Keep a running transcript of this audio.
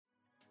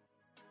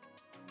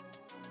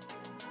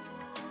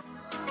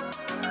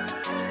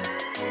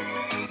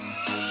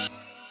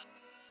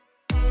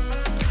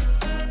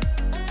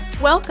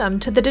Welcome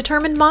to the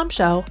Determined Mom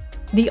Show,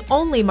 the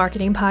only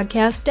marketing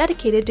podcast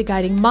dedicated to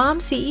guiding mom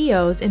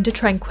CEOs into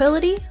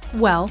tranquility,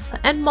 wealth,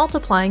 and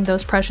multiplying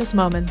those precious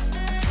moments.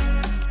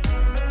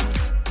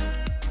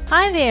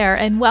 Hi there,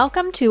 and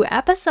welcome to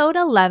episode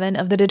 11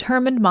 of the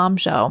Determined Mom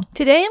Show.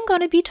 Today I'm going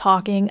to be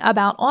talking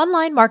about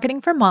online marketing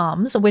for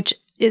moms, which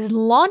is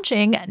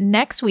launching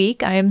next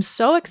week. I am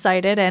so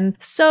excited and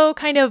so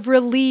kind of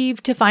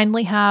relieved to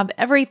finally have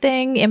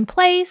everything in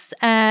place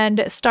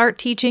and start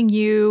teaching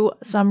you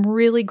some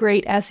really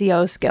great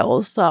SEO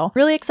skills. So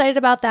really excited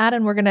about that,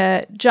 and we're going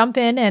to jump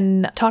in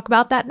and talk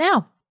about that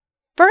now.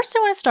 First,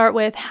 I want to start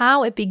with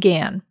how it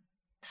began.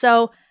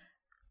 So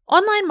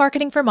online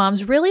marketing for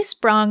moms really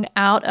sprung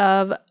out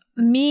of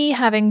me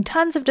having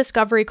tons of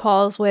discovery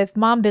calls with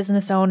mom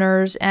business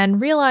owners and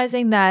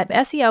realizing that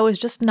SEO is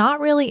just not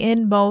really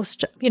in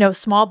most,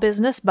 small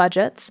business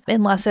budgets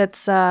unless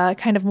it's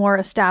kind of more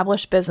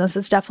established business.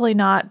 It's definitely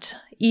not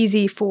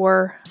easy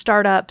for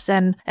startups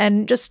and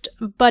just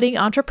budding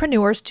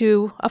entrepreneurs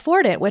to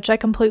afford it, which I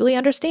completely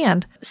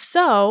understand.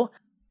 So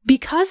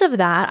because of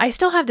that, I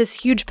still have this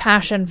huge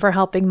passion for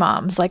helping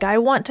moms. Like, I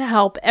want to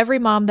help every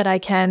mom that I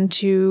can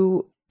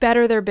to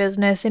better their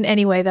business in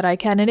any way that I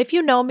can. And if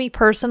you know me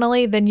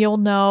personally, then you'll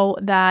know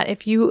that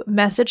if you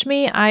message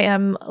me, I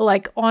am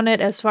on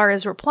it as far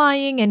as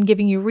replying and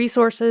giving you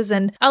resources.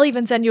 And I'll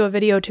even send you a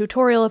video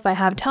tutorial if I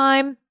have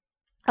time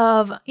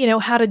of,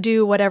 how to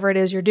do whatever it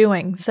is you're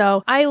doing.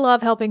 So I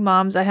love helping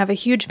moms. I have a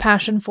huge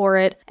passion for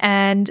it.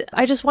 And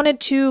I just wanted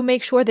to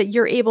make sure that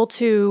you're able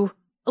to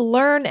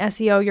learn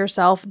SEO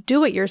yourself,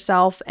 do it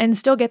yourself, and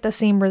still get the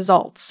same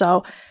results.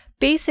 So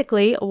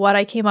basically, what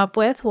I came up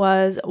with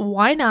was,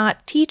 why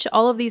not teach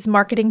all of these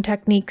marketing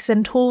techniques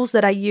and tools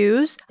that I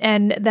use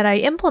and that I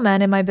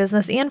implement in my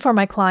business and for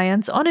my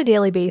clients on a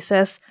daily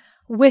basis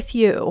with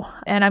you?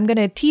 And I'm going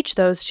to teach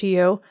those to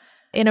you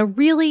in a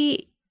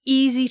really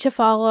easy to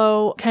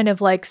follow, kind of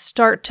like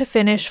start to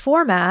finish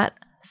format.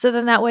 So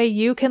then that way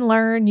you can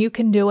learn, you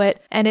can do it.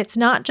 And it's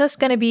not just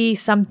going to be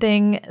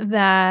something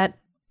that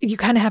you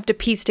kind of have to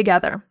piece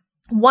together.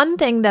 One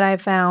thing that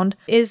I've found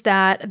is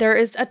that there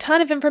is a ton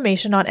of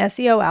information on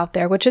SEO out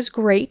there, which is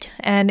great,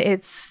 and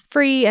it's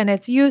free and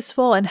it's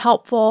useful and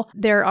helpful.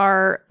 There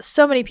are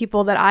so many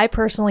people that I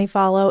personally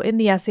follow in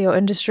the SEO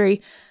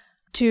industry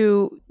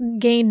to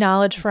gain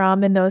knowledge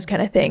from and those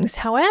kind of things.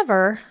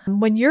 However,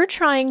 when you're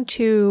trying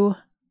to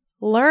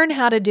learn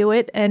how to do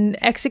it and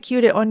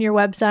execute it on your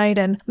website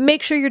and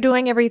make sure you're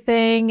doing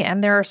everything,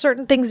 and there are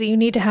certain things that you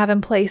need to have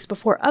in place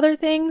before other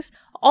things,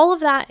 all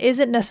of that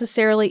isn't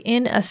necessarily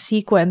in a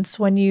sequence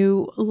when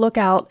you look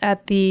out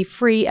at the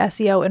free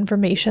SEO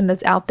information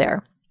that's out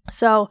there.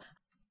 So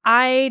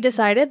I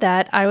decided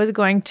that I was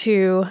going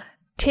to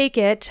take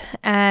it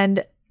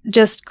and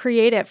just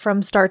create it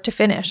from start to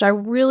finish. I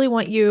really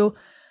want you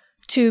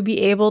to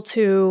be able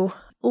to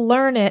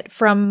learn it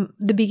from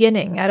the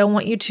beginning. I don't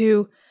want you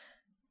to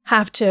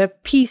have to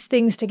piece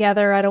things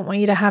together. I don't want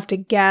you to have to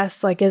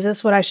guess, is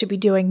this what I should be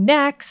doing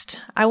next?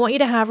 I want you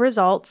to have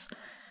results,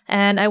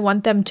 and I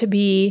want them to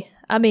be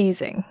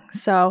amazing.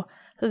 So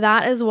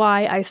that is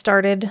why I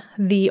started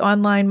the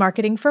Online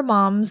Marketing for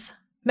Moms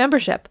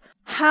membership.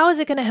 How is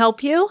it going to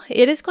help you?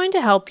 It is going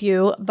to help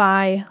you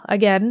by,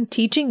 again,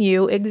 teaching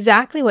you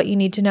exactly what you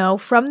need to know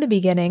from the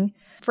beginning,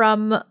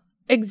 from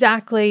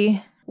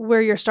exactly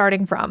where you're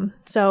starting from.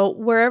 So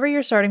wherever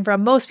you're starting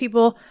from, most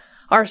people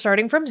are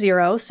starting from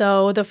zero.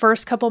 So the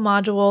first couple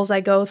modules I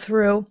go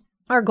through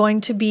are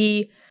going to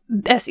be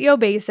SEO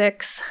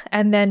basics.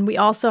 And then we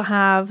also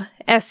have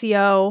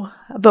SEO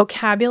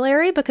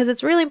vocabulary, because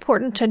it's really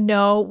important to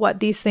know what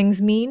these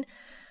things mean.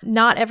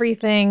 Not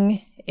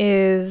everything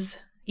is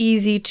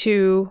easy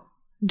to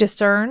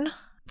discern.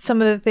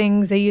 Some of the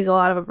things, they use a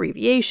lot of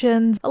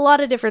abbreviations, a lot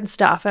of different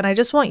stuff. And I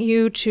just want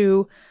you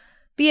to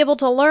be able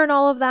to learn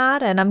all of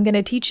that. And I'm going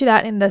to teach you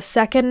that in the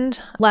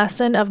second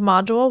lesson of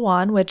Module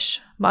 1, which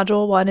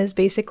Module 1 is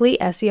basically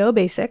SEO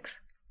basics.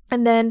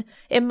 And then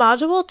in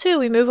Module 2,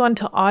 we move on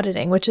to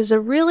auditing, which is a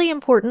really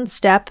important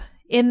step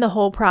in the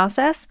whole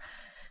process.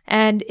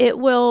 And it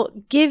will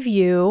give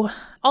you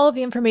all of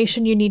the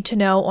information you need to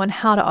know on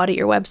how to audit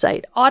your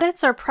website.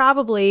 Audits are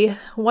probably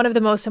one of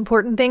the most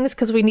important things,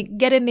 because we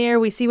get in there,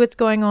 we see what's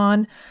going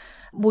on,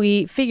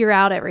 we figure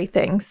out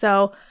everything.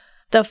 So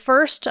the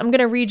first, I'm going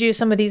to read you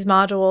some of these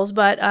modules,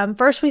 but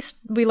first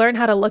we learn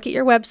how to look at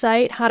your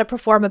website, how to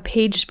perform a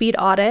page speed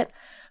audit,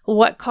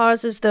 what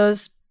causes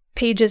those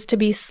pages to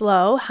be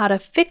slow, how to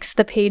fix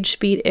the page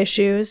speed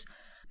issues,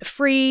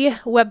 free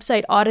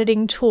website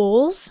auditing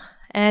tools,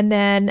 and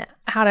then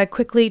how to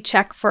quickly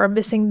check for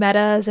missing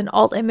metas and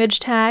alt image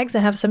tags.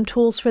 I have some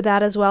tools for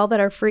that as well that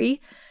are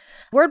free.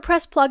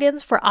 WordPress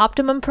plugins for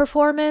optimum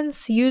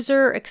performance,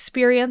 user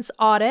experience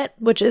audit,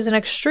 which is an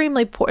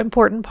extremely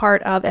important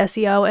part of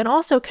SEO, and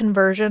also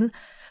conversion.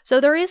 So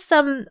there is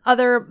some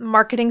other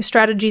marketing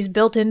strategies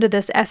built into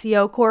this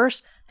SEO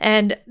course,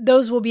 and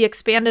those will be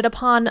expanded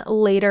upon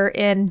later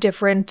in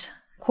different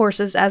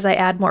courses as I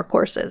add more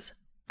courses.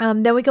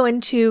 Then we go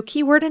into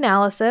keyword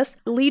analysis,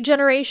 lead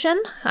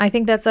generation. I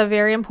think that's a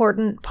very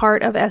important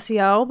part of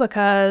SEO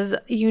because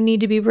you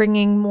need to be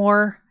bringing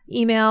more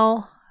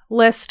email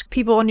list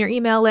people on your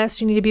email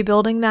list. You need to be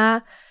building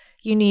that.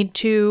 You need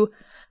to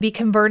be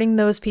converting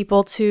those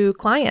people to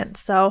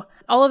clients. So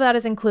all of that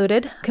is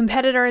included.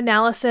 Competitor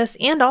analysis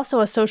and also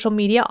a social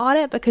media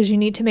audit because you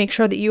need to make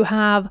sure that you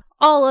have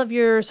all of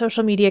your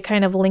social media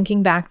kind of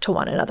linking back to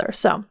one another.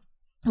 So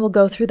we'll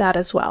go through that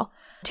as well.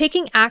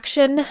 Taking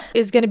action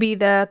is going to be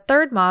the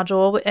third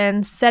module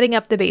and setting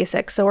up the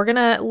basics. So we're going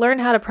to learn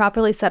how to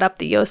properly set up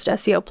the Yoast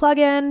SEO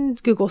plugin,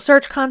 Google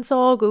Search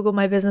Console, Google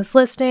My Business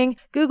Listing,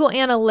 Google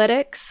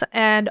Analytics,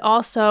 and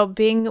also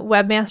Bing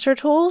Webmaster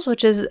Tools,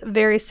 which is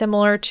very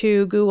similar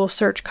to Google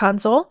Search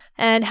Console,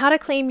 and how to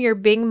claim your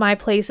Bing My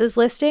Places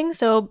listing.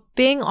 So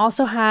Bing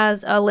also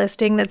has a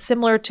listing that's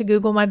similar to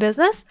Google My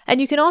Business, and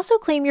you can also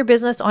claim your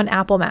business on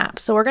Apple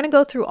Maps. So we're going to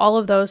go through all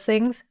of those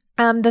things.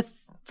 The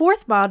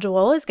fourth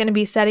module is going to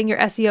be setting your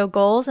SEO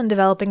goals and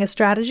developing a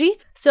strategy.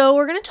 So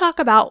we're going to talk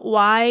about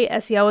why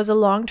SEO is a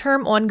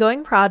long-term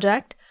ongoing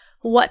project,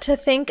 what to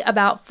think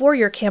about for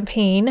your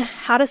campaign,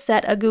 how to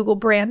set a Google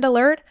brand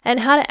alert,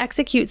 and how to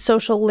execute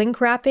social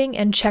link wrapping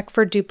and check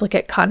for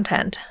duplicate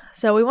content.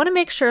 So we want to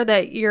make sure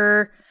that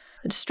your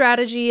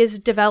strategy is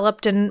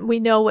developed and we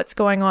know what's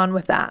going on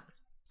with that.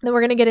 Then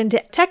we're going to get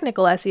into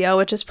technical SEO,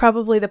 which is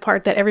probably the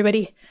part that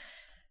everybody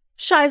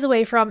shies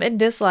away from and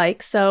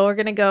dislikes. So we're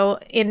going to go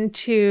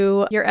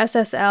into your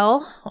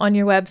SSL on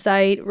your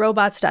website,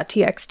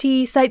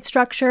 robots.txt, site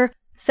structure,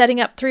 setting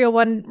up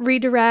 301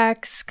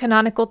 redirects,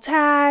 canonical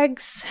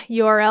tags,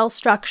 URL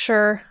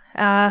structure,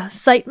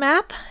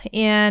 sitemap,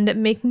 and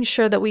making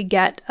sure that we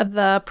get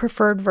the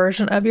preferred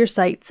version of your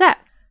site set.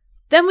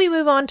 Then we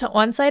move on to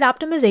on-site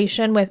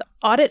optimization with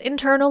audit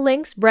internal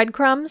links,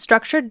 breadcrumbs,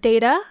 structured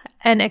data,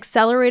 and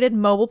accelerated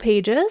mobile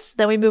pages.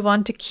 Then we move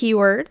on to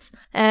keywords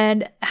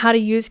and how to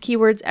use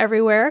keywords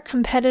everywhere,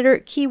 competitor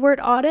keyword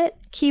audit,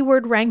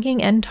 keyword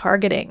ranking, and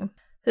targeting.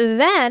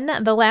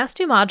 Then the last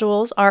two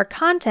modules are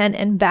content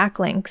and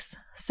backlinks.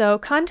 So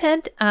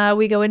content,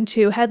 we go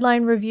into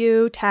headline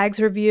review, tags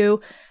review,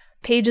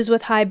 pages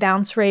with high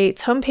bounce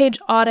rates, homepage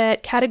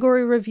audit,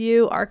 category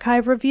review,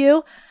 archive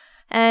review.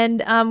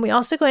 And we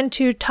also go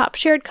into top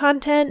shared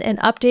content and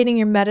updating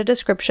your meta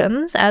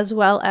descriptions, as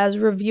well as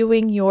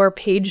reviewing your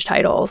page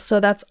titles. So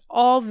that's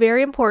all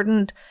very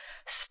important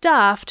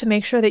stuff to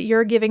make sure that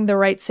you're giving the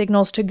right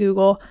signals to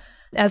Google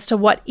as to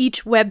what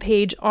each web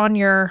page on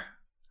your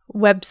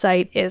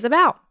website is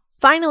about.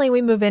 Finally,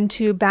 we move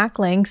into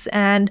backlinks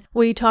and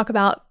we talk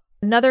about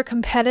another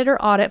competitor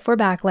audit for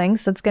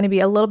backlinks. That's going to be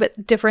a little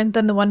bit different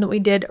than the one that we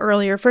did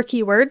earlier for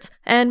keywords.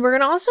 And we're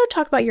going to also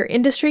talk about your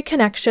industry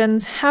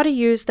connections, how to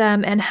use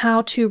them, and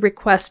how to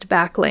request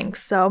backlinks.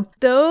 So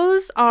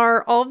those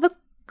are all of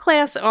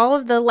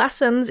the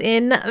lessons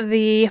in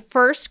the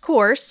first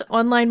course,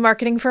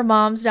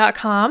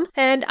 onlinemarketingformoms.com.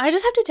 And I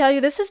just have to tell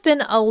you, this has been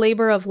a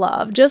labor of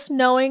love. Just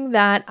knowing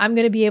that I'm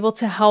going to be able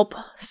to help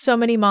so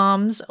many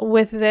moms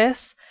with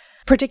this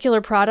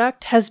particular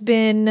product has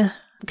been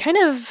kind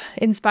of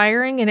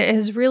inspiring, and it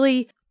has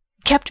really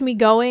kept me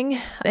going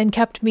and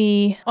kept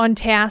me on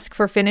task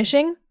for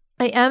finishing.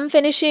 I am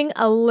finishing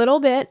a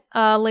little bit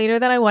later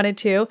than I wanted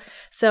to.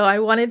 So I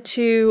wanted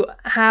to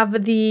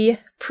have the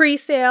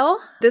pre-sale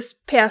this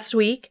past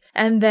week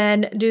and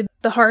then do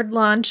the hard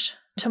launch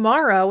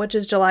tomorrow, which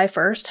is July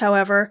 1st.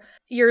 However,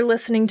 you're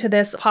listening to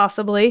this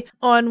possibly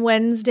on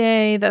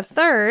Wednesday the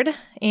 3rd.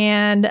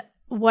 And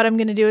what I'm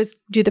going to do is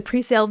do the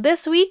pre-sale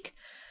this week,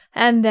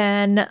 and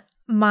then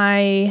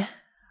my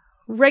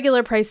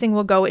regular pricing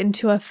will go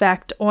into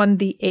effect on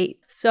the 8th.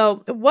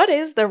 So what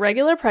is the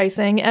regular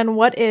pricing and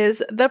what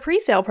is the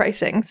pre-sale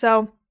pricing?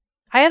 So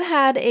I have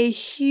had a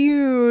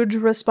huge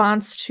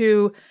response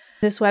to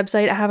this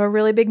website. I have a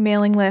really big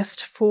mailing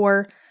list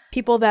for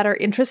people that are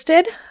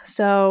interested.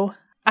 So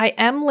I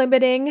am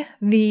limiting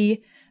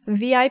the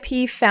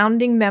VIP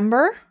founding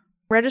member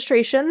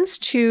registrations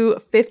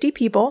to 50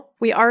 people.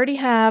 We already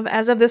have,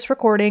 as of this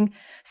recording,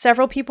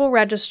 several people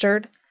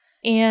registered.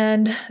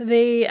 And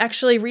they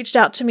actually reached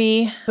out to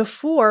me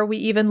before we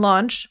even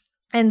launched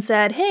and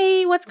said,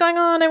 hey, what's going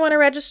on? I want to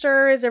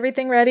register. Is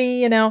everything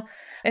ready?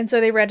 And so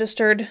they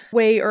registered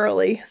way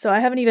early. So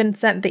I haven't even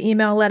sent the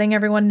email letting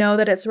everyone know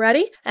that it's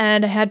ready.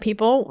 And I had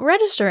people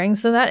registering.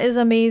 So that is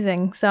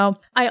amazing. So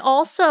I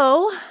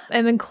also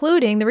am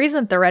including, the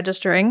reason that they're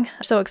registering,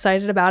 I'm so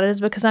excited about it,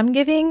 is because I'm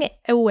giving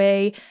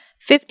away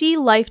 50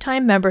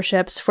 lifetime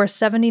memberships for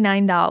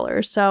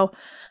 $79. So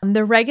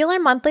the regular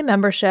monthly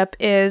membership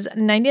is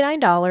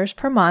 $99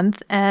 per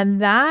month, and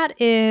that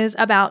is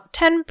about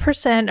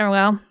 10%, or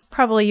well,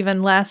 probably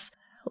even less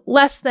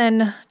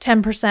than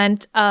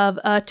 10% of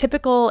a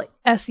typical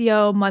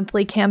SEO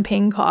monthly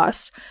campaign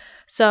cost.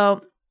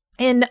 So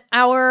in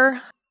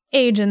our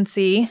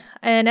agency,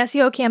 an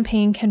SEO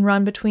campaign can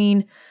run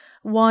between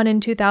 $1,000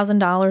 and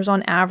 $2,000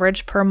 on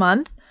average per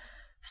month.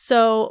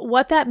 So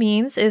what that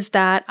means is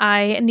that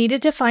I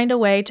needed to find a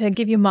way to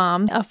give you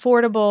mom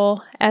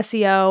affordable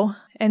SEO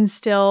and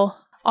still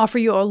offer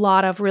you a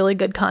lot of really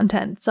good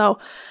content. So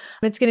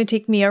it's going to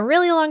take me a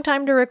really long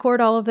time to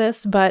record all of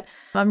this, but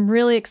I'm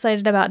really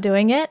excited about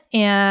doing it.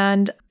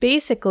 And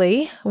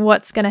basically,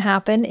 what's going to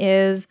happen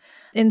is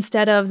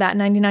instead of that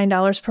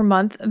 $99 per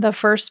month, the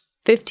first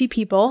 50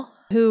 people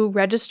who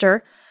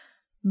register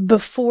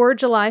before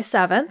July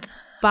 7th,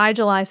 by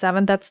July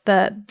 7th, that's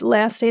the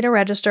last day to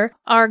register,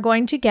 are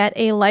going to get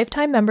a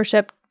lifetime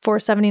membership for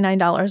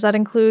 $79. That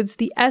includes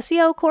the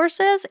SEO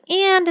courses,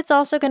 and it's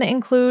also going to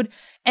include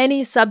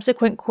any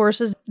subsequent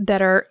courses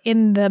that are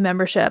in the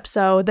membership.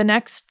 So the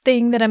next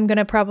thing that I'm going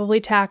to probably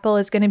tackle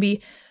is going to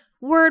be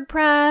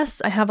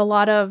WordPress. I have a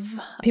lot of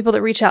people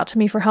that reach out to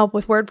me for help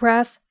with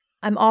WordPress.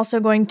 I'm also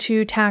going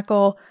to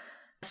tackle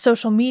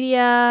social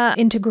media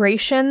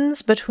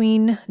integrations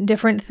between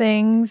different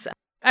things.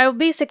 I'll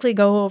basically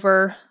go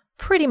over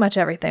pretty much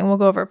everything. We'll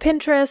go over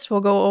Pinterest.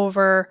 We'll go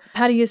over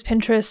how to use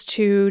Pinterest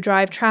to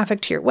drive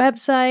traffic to your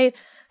website.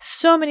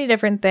 So many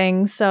different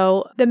things.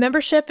 So the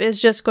membership is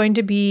just going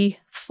to be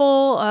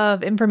full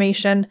of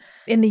information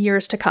in the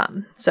years to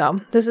come.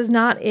 So this is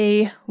not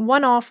a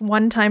one-off,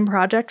 one-time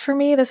project for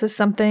me. This is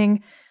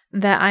something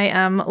that I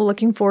am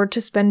looking forward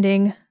to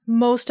spending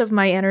most of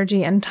my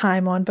energy and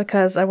time on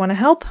because I want to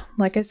help,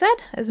 like I said,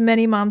 as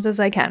many moms as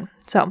I can.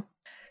 So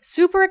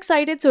super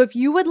excited. So if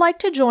you would like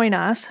to join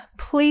us,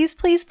 please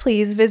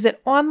visit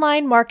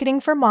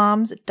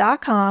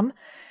onlinemarketingformoms.com.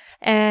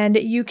 And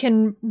you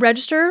can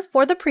register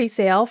for the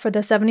pre-sale for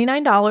the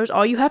 $79.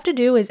 All you have to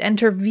do is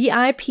enter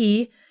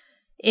VIP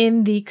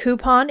in the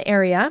coupon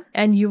area,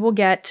 and you will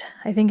get,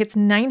 I think it's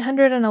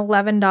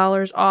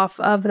 $911 off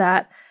of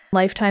that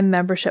lifetime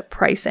membership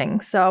pricing.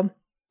 So,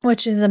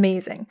 which is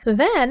amazing.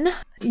 Then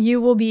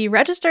you will be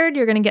registered.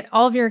 You're going to get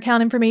all of your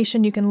account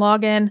information. You can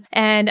log in,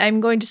 and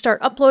I'm going to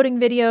start uploading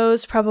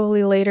videos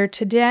probably later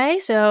today.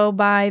 So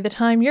by the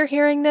time you're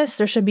hearing this,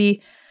 there should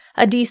be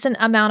a decent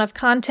amount of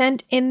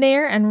content in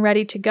there and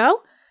ready to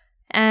go.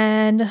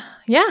 And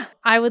yeah,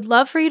 I would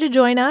love for you to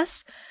join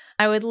us.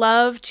 I would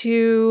love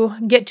to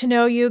get to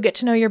know you, get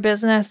to know your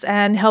business,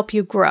 and help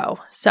you grow.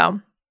 So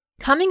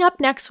coming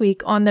up next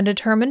week on the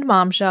Determined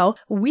Mom Show,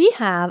 we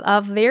have a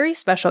very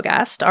special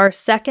guest, our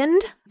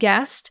second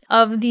guest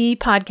of the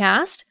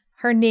podcast.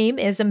 Her name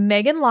is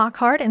Megan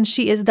Lockhart, and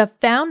she is the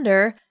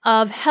founder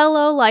of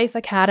Hello Life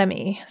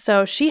Academy.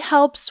 So she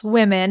helps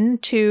women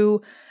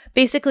to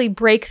basically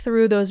break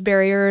through those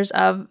barriers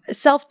of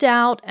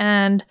self-doubt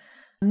and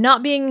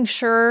not being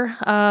sure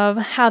of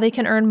how they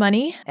can earn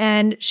money.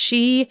 And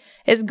she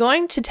is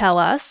going to tell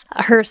us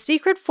her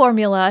secret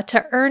formula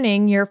to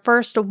earning your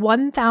first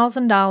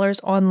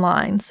 $1,000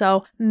 online.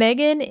 So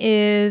Megan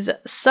is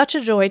such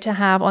a joy to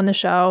have on the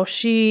show.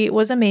 She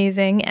was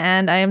amazing,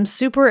 and I am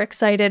super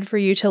excited for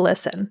you to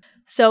listen.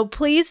 So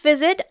please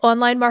visit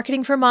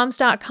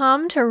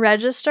onlinemarketingformoms.com to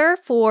register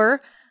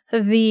for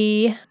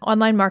the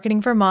Online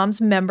Marketing for Moms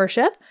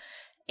membership.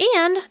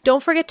 And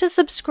don't forget to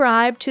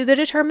subscribe to the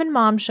Determined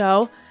Mom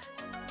Show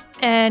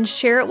and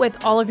share it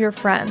with all of your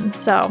friends.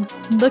 So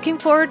looking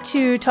forward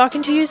to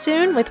talking to you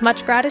soon with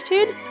much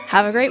gratitude.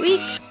 Have a great week.